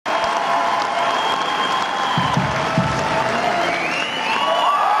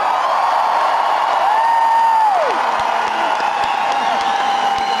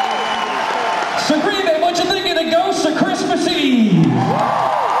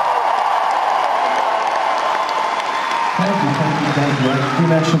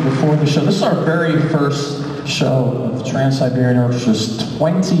mentioned before the show, this is our very first show of Trans-Siberian Orchestra's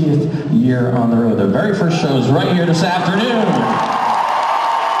 20th year on the road. The very first show is right here this afternoon.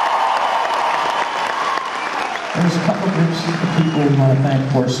 There's a couple groups of people we want to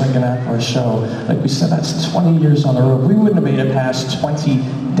thank for singing out for our show. Like we said, that's 20 years on the road. We wouldn't have made it past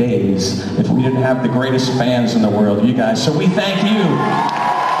 20 days if we didn't have the greatest fans in the world, you guys. So we thank you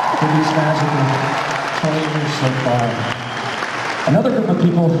for these magical 20 years so far. Another group of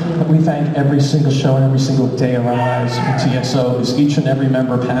people that we thank every single show and every single day of our lives at TSO is each and every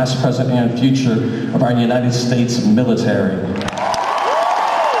member, past, present, and future, of our United States military. They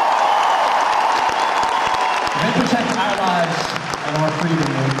protect our lives and our freedom,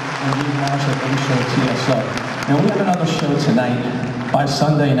 and we acknowledge that every show at TSO. Now, we have another show tonight. By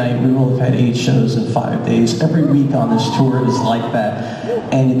Sunday night, we will have had 8 shows in 5 days. Every week on this tour is like that.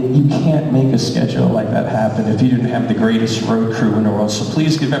 And you can't make a schedule like that happen if you didn't have the greatest road crew in the world. So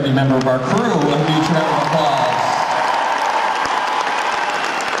please give every member of our crew a huge round of applause.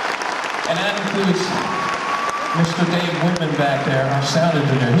 And that includes Mr. Dave Whitman back there, our sound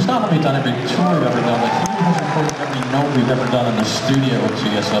engineer. He's not only done every tour we've ever done, but he has recorded every note we've ever done in the studio at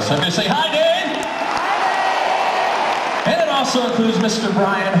TSO. So I'm going to say, hi, Dave! And it also includes Mr.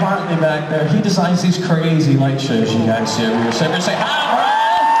 Bryan Hartley back there. He designs these crazy light shows you guys see every year. So everybody say, hi, Bryan!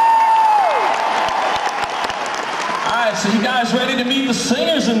 So you guys ready to meet the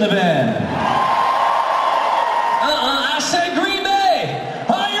singers in the band? I said Green Bay.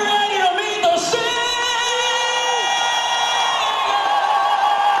 Are you ready to meet the singers?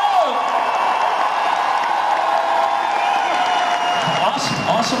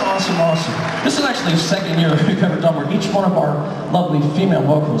 Awesome. This is actually the second year we've ever done where each one of our lovely female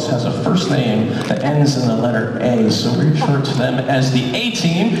vocalists has a first name that ends in the letter A. So we refer to them as the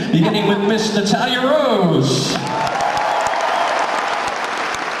A-Team, beginning with Miss Natalya Rose.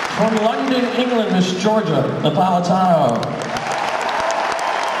 From London, England, Miss Georgia Napolitano.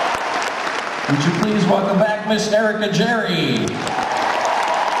 Would you please welcome back Miss Erika Jerry.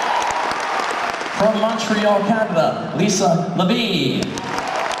 From Montreal, Canada, Lisa Lavie.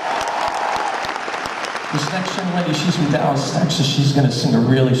 This next young lady, she's from Dallas, Texas. She's going to sing a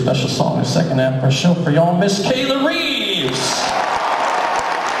really special song in the second half of our show for y'all, Miss Kayla Reeves.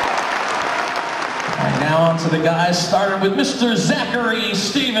 Now on to the guys, starting with Mr. Zachary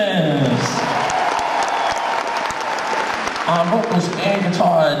Stevens. On vocals and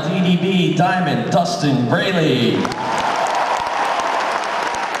guitar, DDB, Diamond, Dustin, Brayley.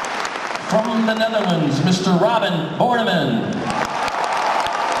 From the Netherlands, Mr. Robin Borneman.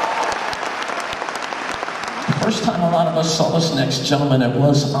 The first time a lot of us saw this next gentleman, it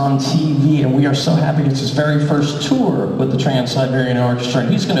was on TV, and we are so happy it's his very first tour with the Trans-Siberian Orchestra,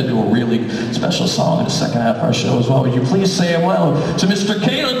 and he's going to do a really special song in the second half of our show as well. Would you please say hello to Mr.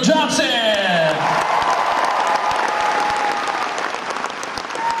 Kayla Johnson?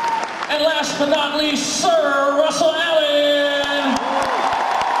 And last but not least, Sir Russell Allen.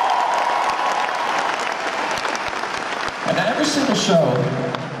 And at every single show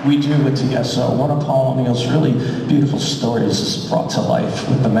we do with TSO, one of Paul O'Neill's really beautiful stories is brought to life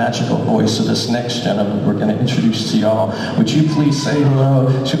with the magical voice of this next gentleman we're going to introduce to y'all. Would you please say hello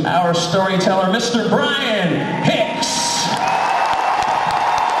to our storyteller, Mr. Bryan Hicks.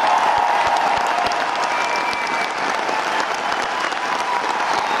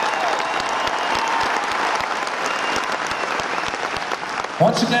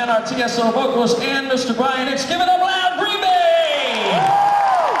 Once again, our TSO vocalist and Mr. Bryan Hicks. Give it up loud.